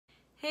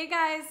Hey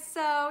guys,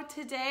 so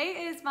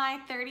today is my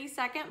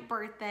 32nd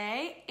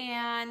birthday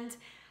and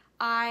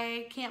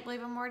I can't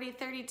believe I'm already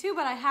 32,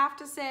 but I have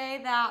to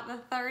say that the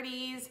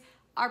 30s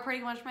are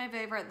pretty much my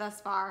favorite thus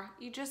far.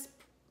 You just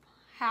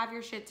have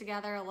your shit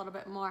together a little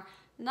bit more.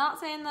 Not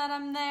saying that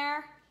I'm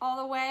there all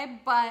the way,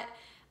 but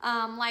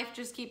life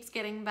just keeps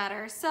getting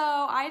better. So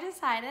I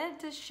decided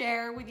to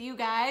share with you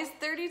guys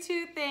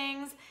 32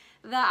 things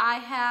that I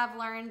have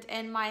learned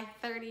in my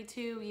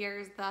 32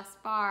 years thus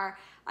far.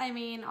 I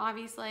mean,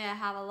 obviously I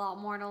have a lot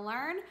more to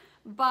learn,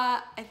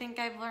 but I think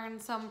I've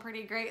learned some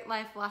pretty great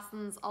life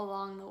lessons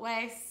along the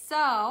way.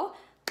 So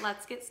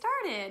let's get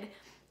started.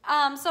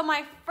 So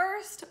my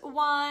first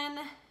one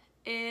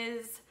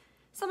is,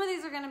 some of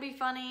these are gonna be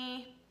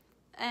funny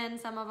and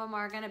some of them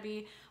are gonna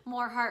be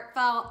more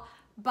heartfelt,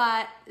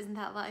 but isn't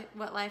that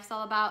what life's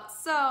all about?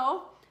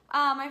 So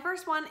my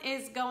first one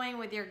is going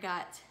with your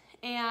gut.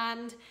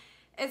 And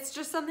it's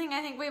just something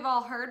I think we've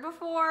all heard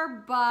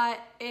before, but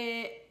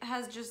it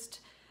has just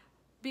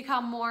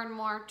become more and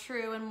more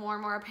true and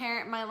more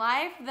apparent in my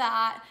life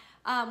that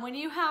when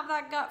you have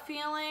that gut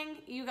feeling,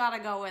 you gotta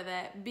go with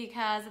it,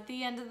 because at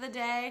the end of the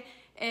day,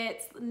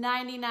 it's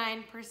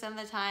 99% of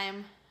the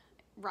time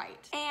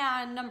right.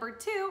 And number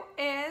two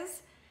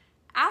is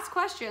ask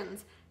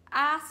questions.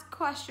 Ask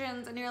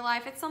questions in your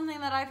life. It's something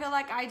that I feel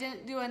like I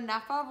didn't do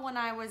enough of when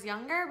I was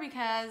younger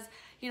because,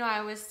 you know, I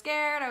was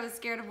scared. I was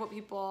scared of what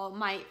people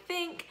might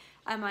think.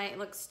 I might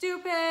look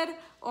stupid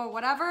or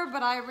whatever,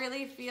 but I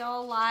really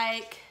feel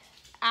like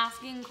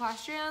asking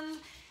questions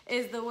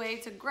is the way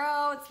to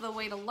grow. It's the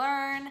way to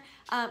learn.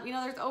 You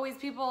know, there's always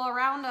people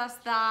around us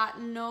that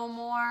know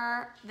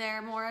more.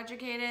 They're more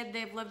educated.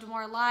 They've lived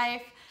more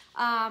life.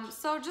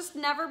 So just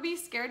never be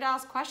scared to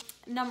ask questions.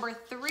 Number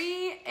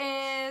three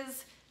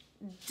is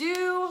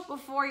do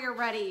before you're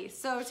ready.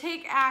 So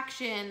take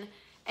action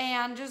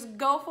and just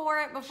go for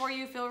it before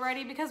you feel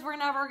ready, because we're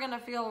never gonna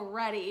feel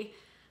ready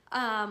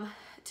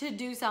to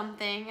do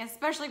something,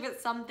 especially if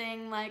it's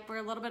something like we're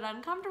a little bit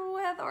uncomfortable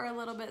with or a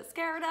little bit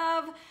scared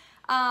of.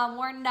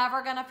 We're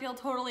never gonna feel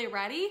totally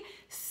ready.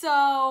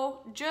 So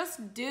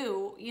just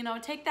do, you know,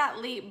 take that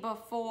leap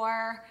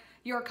before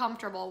you're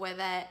comfortable with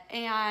it.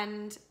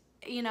 And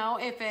you know,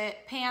 if it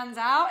pans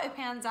out, it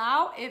pans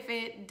out. If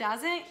it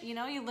doesn't, you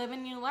know, you live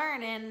and you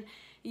learn, and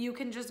you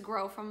can just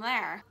grow from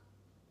there.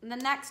 And the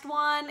next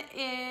one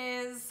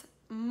is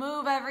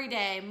move every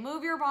day.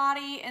 Move your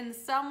body in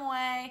some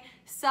way,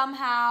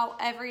 somehow,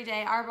 every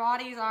day. Our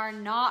bodies are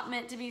not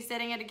meant to be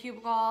sitting at a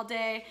cubicle all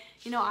day.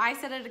 You know, I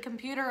sit at a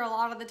computer a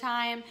lot of the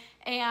time,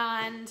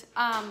 and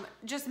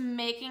just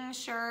making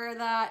sure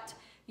that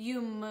you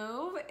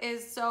move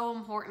is so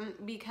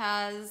important,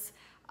 because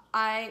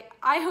I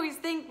always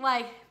think,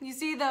 like, you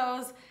see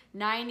those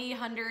 90,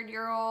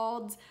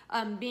 100-year-olds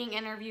being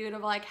interviewed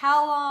of like,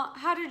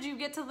 how did you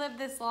get to live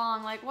this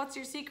long? Like, what's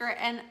your secret?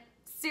 And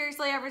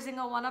seriously, every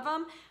single one of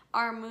them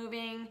are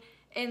moving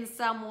in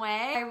some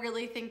way. I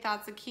really think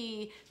that's a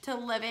key to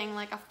living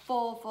like a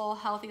full,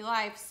 healthy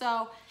life.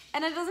 So,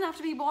 and it doesn't have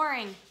to be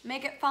boring.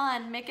 Make it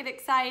fun, make it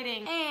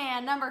exciting.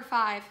 And number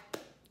five,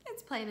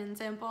 it's plain and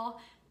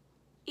simple.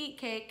 Eat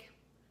cake.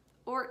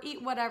 Or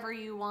eat whatever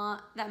you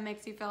want that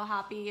makes you feel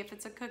happy. If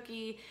it's a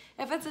cookie,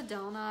 if it's a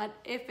donut,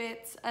 if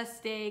it's a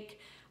steak.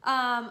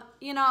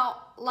 You know,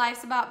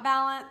 life's about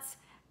balance,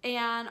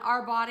 and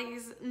our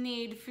bodies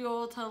need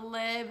fuel to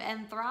live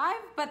and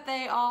thrive, but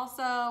they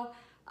also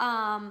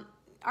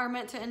are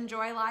meant to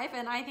enjoy life,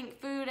 and I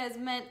think food is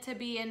meant to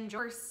be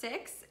enjoyed. Number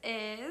six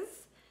is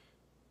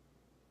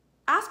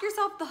ask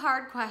yourself the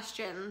hard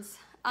questions.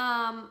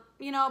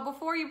 You know,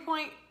 before you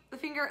point the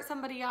finger at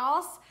somebody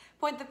else,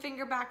 point the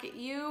finger back at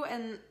you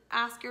and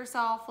ask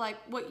yourself like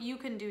what you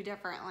can do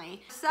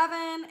differently.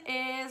 7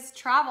 is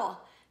travel.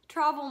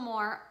 Travel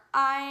more.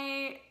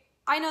 I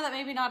know that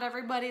maybe not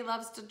everybody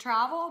loves to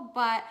travel,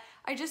 but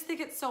I just think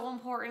it's so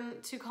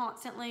important to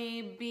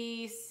constantly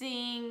be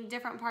seeing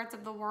different parts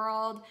of the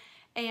world,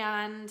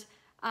 and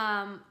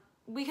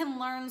we can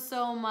learn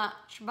so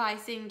much by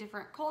seeing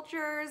different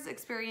cultures,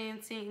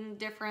 experiencing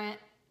different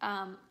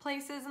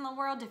places in the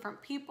world,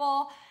 different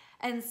people.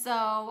 And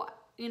so,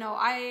 you know,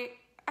 I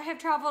have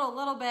traveled a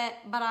little bit,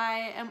 but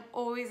I am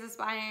always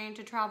aspiring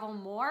to travel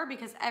more,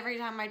 because every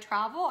time I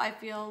travel, I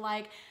feel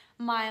like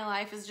my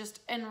life is just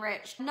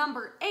enriched.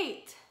 Number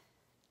 8,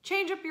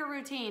 change up your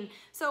routine.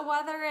 So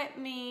whether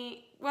it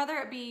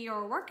be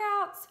your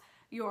workouts,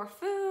 your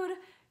food,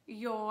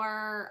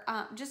 your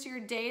just your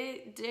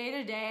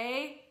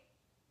day-to-day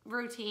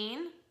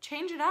routine,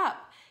 change it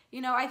up. You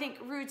know, I think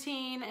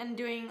routine and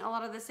doing a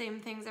lot of the same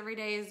things every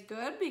day is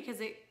good, because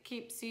it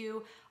keeps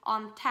you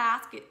on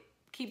task. It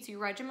keeps you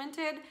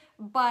regimented,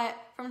 but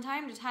from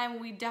time to time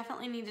we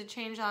definitely need to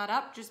change that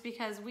up, just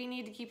because we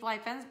need to keep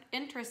life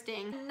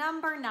interesting.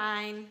 Number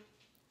 9,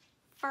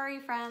 furry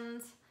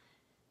friends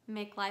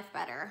make life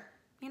better.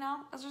 You know,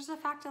 it's just a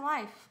fact of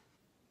life.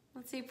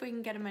 Let's see if we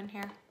can get them in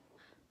here.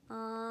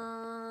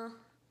 Oh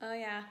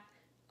yeah,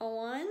 a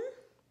 1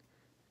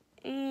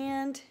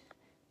 and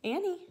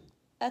Annie,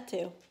 a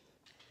 2.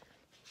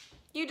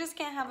 You just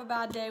can't have a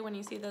bad day when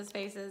you see those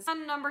faces.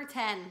 And number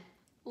 10,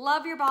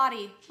 Love your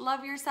body,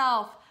 love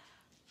yourself,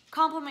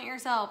 compliment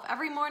yourself.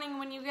 Every morning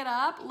when you get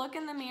up, look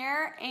in the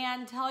mirror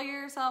and tell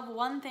yourself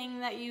one thing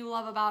that you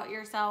love about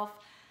yourself,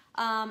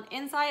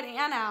 inside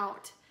and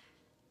out.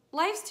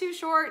 Life's too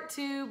short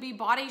to be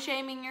body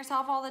shaming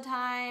yourself all the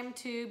time,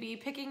 to be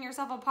picking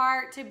yourself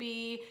apart, to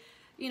be,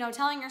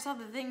 telling yourself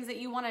the things that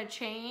you want to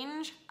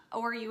change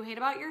or you hate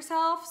about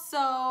yourself.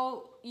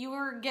 So you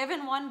were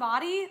given one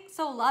body,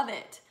 so love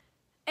it.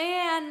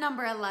 And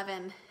number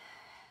 11,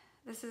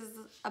 this is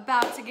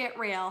about to get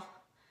real.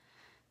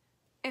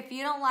 If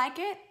you don't like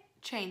it,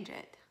 change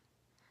it.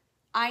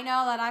 I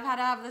know that I've had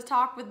to have this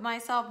talk with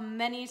myself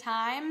many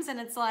times, and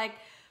it's like,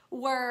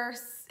 we're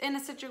in a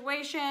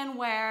situation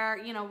where,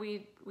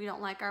 we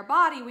don't like our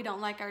body, we don't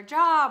like our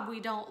job, we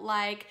don't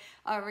like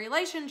a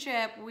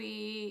relationship,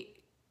 we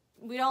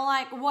don't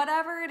like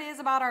whatever it is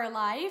about our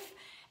life,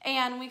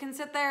 and we can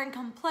sit there and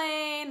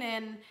complain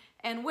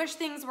and wish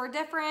things were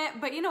different,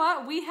 but you know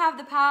what? We have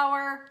the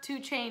power to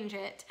change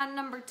it. And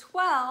number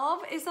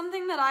 12 is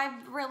something that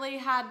I've really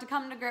had to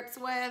come to grips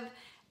with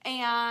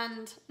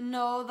and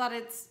know that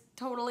it's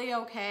totally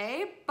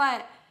okay,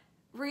 but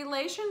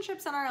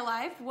relationships in our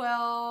life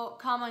will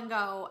come and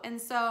go.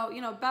 And so,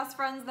 best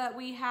friends that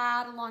we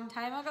had a long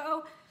time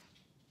ago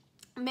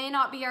may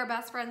not be our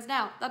best friends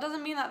now. That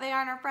doesn't mean that they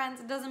aren't our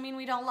friends. It doesn't mean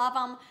we don't love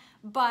them,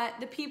 but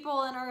the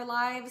people in our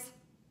lives,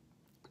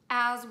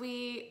 as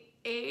we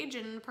age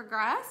and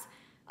progress,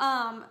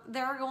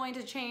 they're going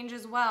to change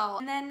as well.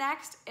 And then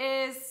next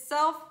is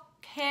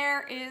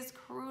self-care is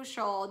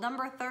crucial.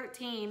 Number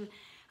 13,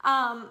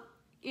 our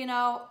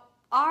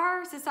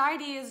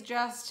society is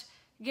just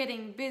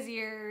getting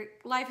busier,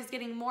 life is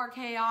getting more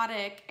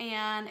chaotic,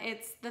 and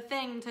it's the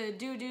thing to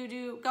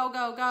do,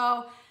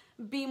 go,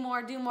 be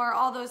more, do more,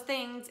 all those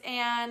things,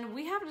 and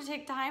we have to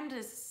take time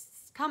to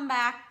come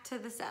back to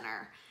the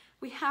center.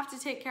 We have to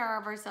take care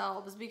of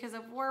ourselves, because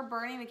if we're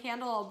burning the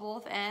candle at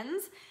both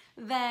ends,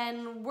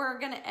 then we're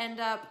gonna end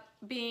up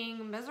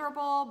being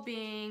miserable,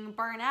 being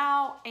burnt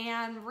out,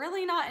 and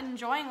really not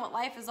enjoying what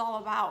life is all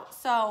about.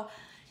 So,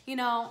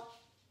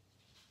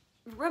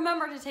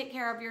 remember to take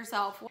care of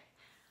yourself.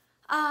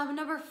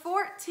 Number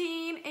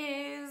 14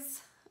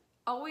 is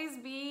always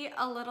be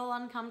a little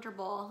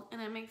uncomfortable.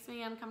 And it makes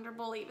me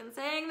uncomfortable even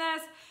saying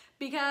this,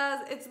 because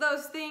it's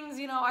those things,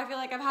 I feel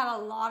like I've had a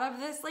lot of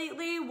this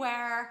lately,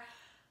 where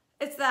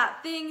it's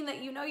that thing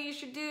that you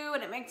should do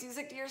and it makes you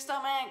sick to your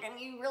stomach and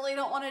you really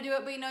don't want to do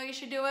it, but you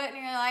should do it, and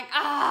you're like,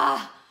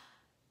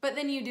 but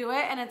then you do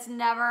it and it's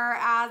never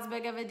as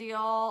big of a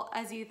deal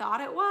as you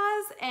thought it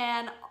was.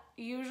 And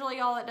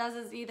usually all it does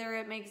is either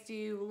it makes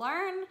you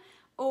learn,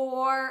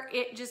 or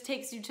it just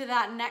takes you to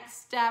that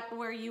next step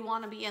where you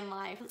want to be in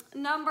life.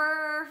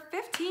 Number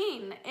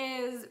 15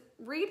 is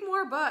read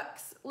more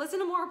books, listen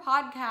to more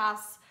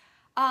podcasts,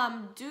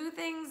 do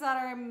things that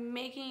are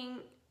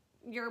making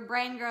your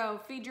brain grow,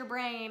 feed your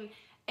brain,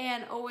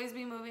 and always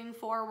be moving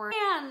forward.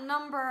 And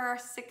number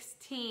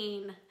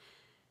 16,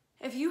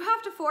 if you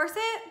have to force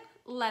it,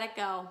 let it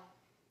go.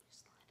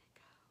 Just let it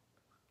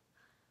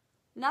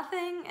go.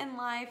 Nothing in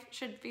life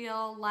should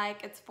feel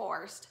like it's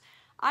forced.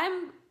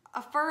 I'm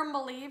a firm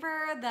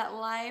believer that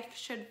life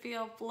should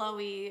feel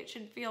flowy. It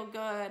should feel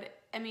good.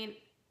 I mean,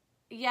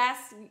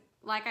 yes,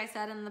 like I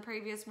said in the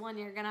previous one,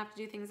 you're gonna have to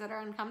do things that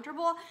are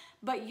uncomfortable,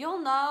 but you'll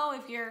know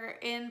if you're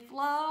in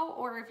flow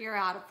or if you're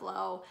out of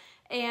flow.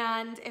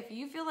 And if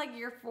you feel like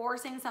you're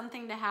forcing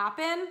something to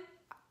happen,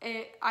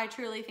 I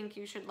truly think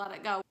you should let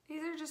it go.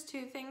 These are just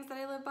two things that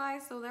I live by,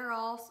 so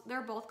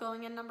they're both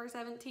going in number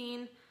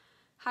 17.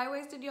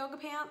 High-waisted yoga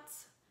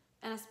pants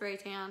and a spray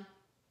tan.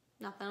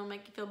 Nothing will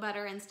make you feel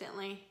better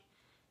instantly.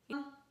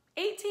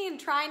 18,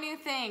 try new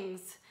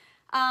things.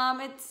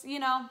 It's,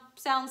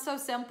 sounds so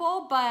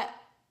simple, but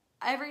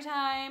every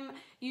time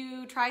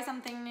you try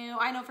something new,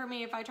 I know for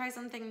me, if I try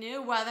something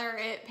new, whether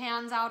it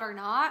pans out or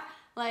not,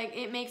 like,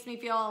 it makes me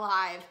feel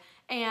alive.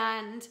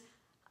 And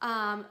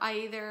I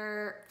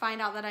either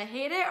find out that I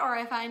hate it, or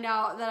I find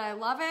out that I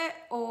love it,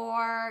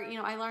 or,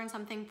 I learn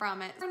something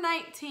from it. Number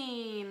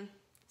 19,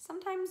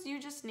 sometimes you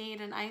just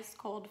need an ice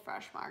cold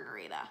fresh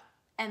margarita,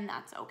 and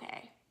that's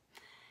okay.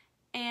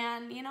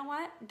 And you know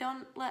what?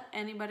 Don't let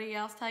anybody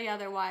else tell you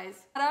otherwise.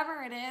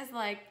 Whatever it is,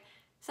 like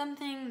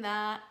something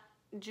that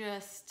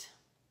just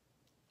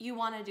you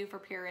want to do for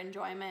pure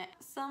enjoyment.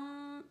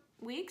 Some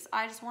weeks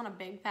I just want a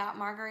big fat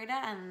margarita,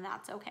 and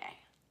that's okay.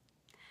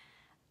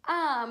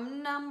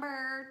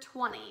 Number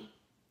 20.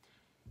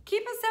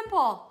 Keep it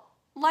simple.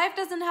 Life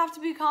doesn't have to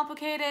be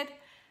complicated.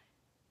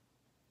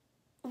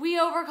 We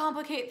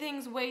overcomplicate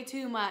things way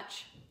too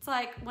much. It's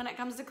like when it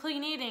comes to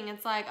clean eating,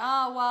 it's like,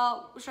 oh,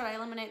 well, should I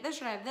eliminate this?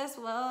 Should I have this?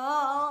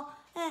 Well,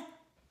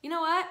 You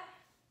know what?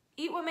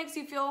 Eat what makes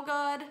you feel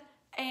good,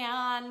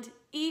 and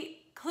eat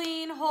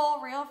clean,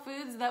 whole, real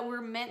foods that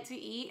we're meant to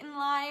eat in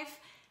life.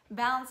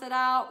 Balance it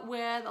out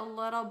with a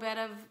little bit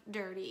of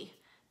dirty.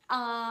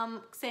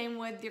 Same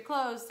with your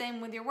clothes, same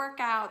with your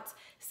workouts,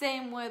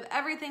 same with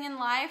everything in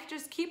life.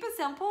 Just keep it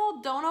simple.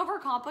 Don't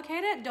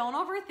overcomplicate it. Don't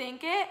overthink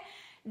it.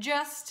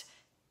 Just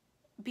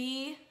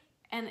be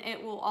and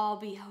it will all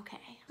be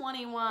okay.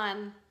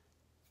 21,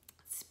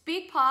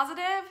 speak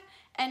positive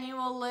and you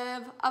will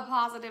live a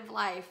positive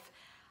life.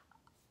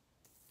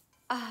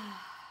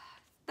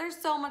 There's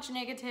so much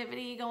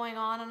negativity going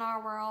on in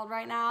our world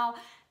right now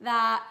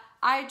that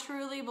I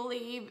truly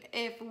believe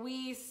if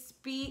we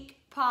speak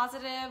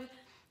positive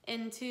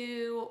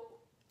into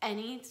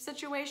any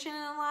situation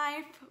in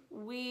life,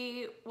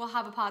 we will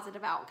have a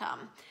positive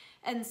outcome.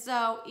 And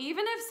so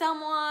even if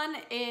someone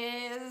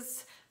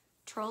is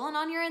trolling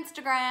on your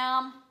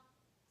Instagram,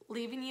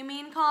 leaving you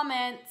mean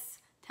comments,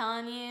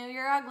 telling you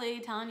you're ugly,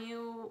 telling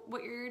you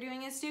what you're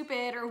doing is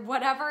stupid, or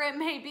whatever it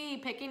may be,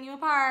 picking you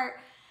apart,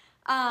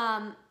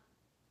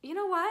 you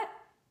know what?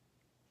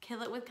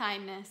 Kill it with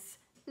kindness.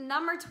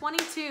 Number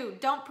 22,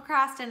 don't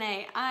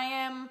procrastinate. I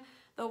am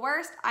the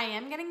worst. I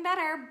am getting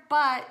better,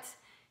 but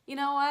you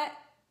know what?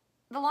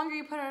 The longer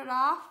you put it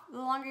off, the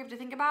longer you have to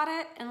think about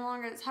it, and the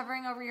longer it's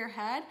hovering over your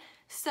head.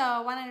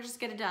 So why don't you just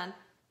get it done?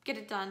 Get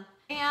it done.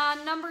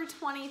 And number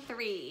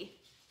 23,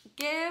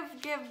 give.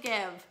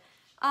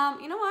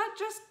 You know what?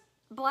 Just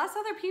bless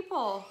other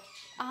people.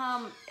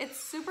 It's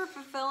super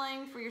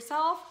fulfilling for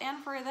yourself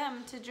and for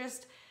them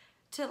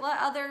to let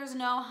others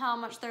know how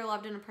much they're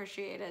loved and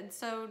appreciated.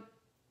 So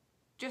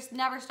just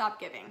never stop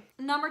giving.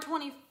 Number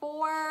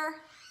 24,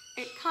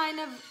 it kind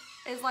of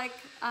is like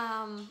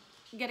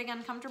getting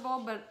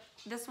uncomfortable, but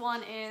this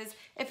one is,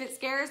 if it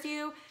scares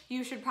you,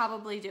 you should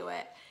probably do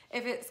it.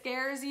 If it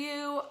scares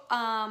you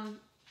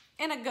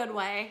in a good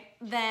way,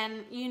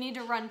 then you need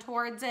to run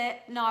towards it,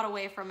 not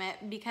away from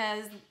it,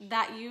 because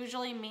that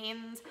usually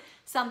means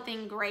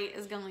something great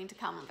is going to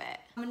come of it.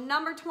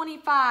 Number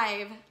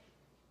 25,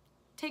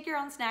 take your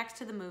own snacks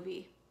to the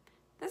movie.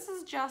 This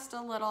is just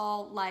a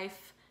little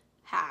life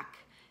hack.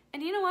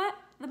 And you know what?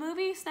 The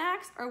movie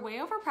snacks are way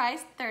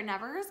overpriced. They're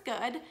never as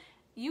good.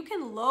 You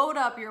can load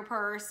up your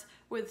purse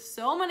with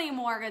so many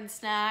more good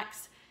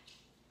snacks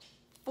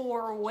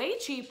for way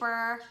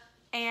cheaper,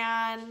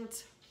 and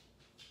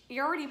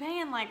you're already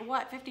paying like,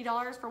 what,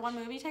 $50 for one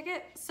movie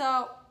ticket?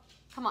 So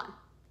come on,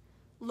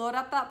 load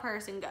up that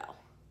purse and go.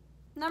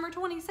 Number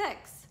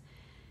 26,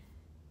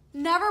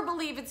 never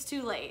believe it's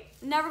too late.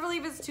 Never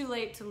believe it's too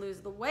late to lose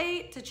the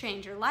weight, to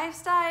change your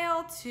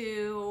lifestyle,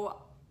 to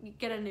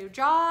get a new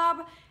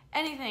job,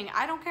 anything.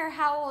 I don't care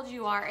how old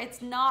you are.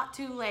 It's not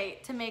too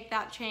late to make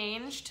that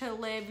change, to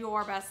live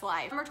your best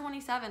life. Number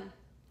 27,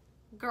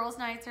 girls'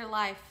 nights are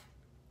life.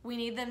 We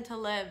need them to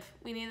live.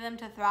 We need them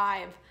to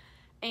thrive.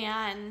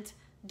 And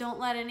don't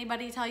let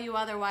anybody tell you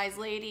otherwise,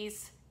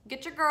 ladies.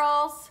 Get your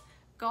girls,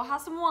 go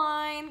have some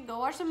wine, go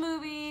watch a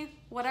movie,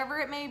 whatever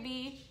it may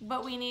be,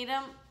 but we need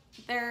them.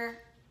 They're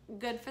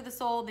good for the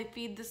soul. They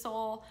feed the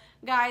soul.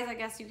 Guys, I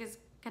guess you guys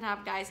can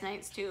have guys'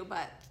 nights too,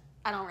 but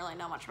I don't really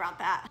know much about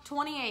that.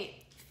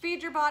 28,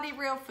 feed your body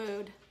real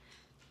food.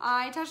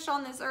 I touched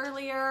on this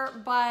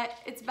earlier, but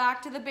it's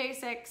back to the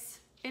basics.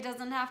 It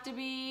doesn't have to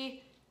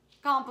be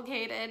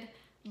complicated,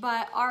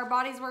 but our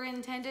bodies were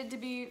intended to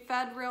be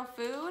fed real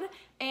food,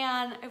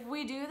 and if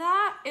we do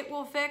that, it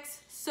will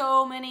fix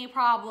so many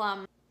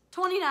problems.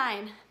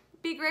 29,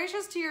 be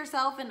gracious to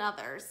yourself and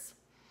others.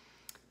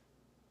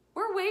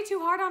 We're way too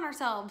hard on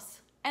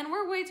ourselves, and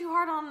we're way too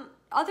hard on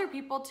other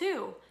people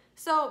too.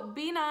 So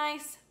be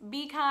nice,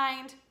 be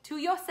kind to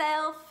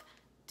yourself,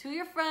 to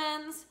your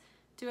friends,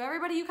 to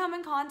everybody you come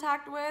in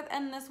contact with,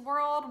 and this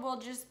world will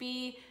just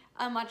be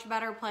a much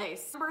better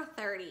place. Number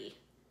 30,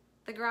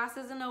 the grass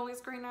isn't always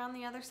greener on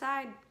the other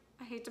side.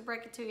 I hate to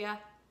break it to you.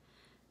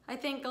 I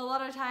think a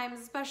lot of times,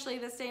 especially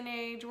this day and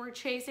age, we're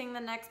chasing the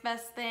next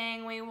best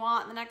thing. We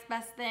want the next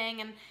best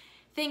thing and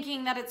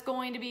thinking that it's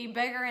going to be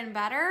bigger and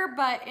better.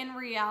 But in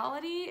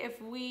reality,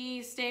 if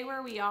we stay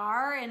where we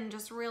are and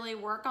just really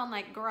work on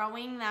like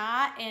growing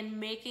that and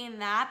making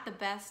that the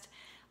best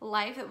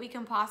life that we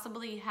can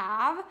possibly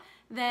have,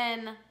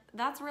 then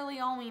that's really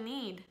all we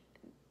need.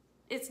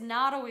 It's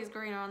not always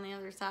greener on the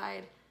other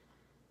side.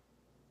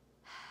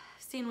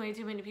 I've seen way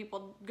too many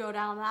people go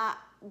down that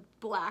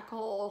black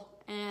hole,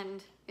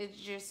 and it's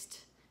just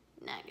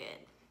not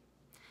good.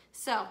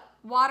 So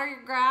water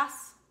your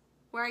grass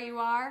where you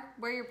are,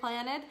 where you're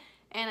planted,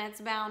 and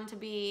it's bound to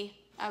be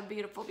a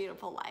beautiful,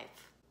 beautiful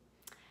life.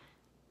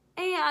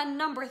 And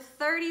number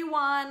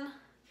 31,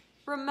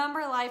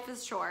 remember life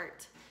is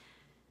short.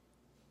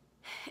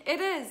 It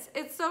is.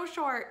 It's so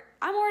short.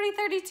 I'm already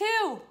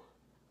 32.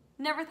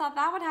 Never thought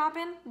that would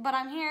happen, but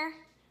I'm here.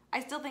 I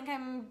still think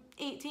I'm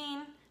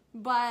 18,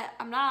 but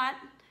I'm not.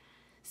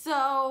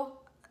 So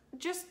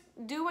just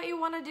do what you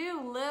want to do.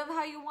 Live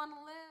how you want to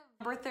live.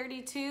 Number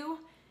 32,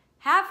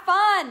 have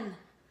fun.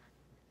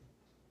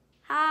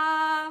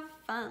 Have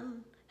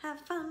fun. Have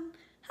fun.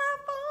 Have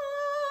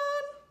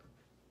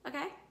fun.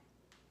 Okay?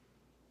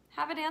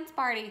 Have a dance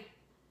party.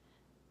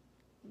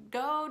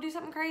 Go do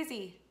something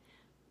crazy.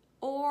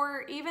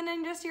 Or even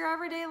in just your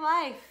everyday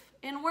life,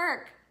 in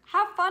work,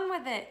 have fun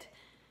with it.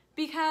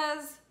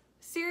 Because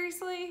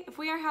seriously, if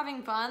we are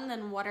having fun,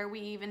 then what are we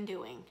even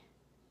doing?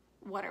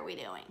 What are we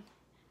doing?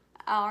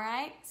 All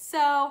right,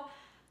 so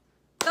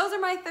those are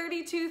my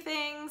 32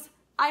 things.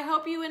 I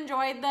hope you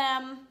enjoyed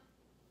them.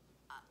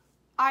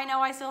 I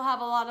know I still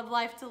have a lot of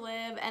life to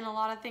live and a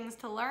lot of things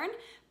to learn,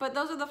 but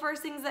those are the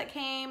first things that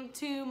came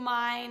to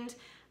mind.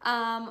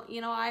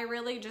 You know, I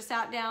really just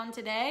sat down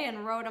today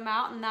and wrote them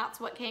out, and that's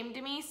what came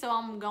to me, so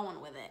I'm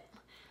going with it.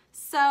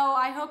 So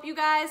I hope you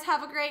guys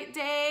have a great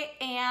day,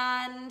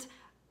 and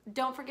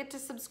don't forget to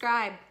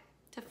subscribe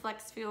to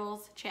Flex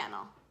Fuel's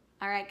channel.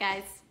 All right,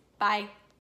 guys, bye.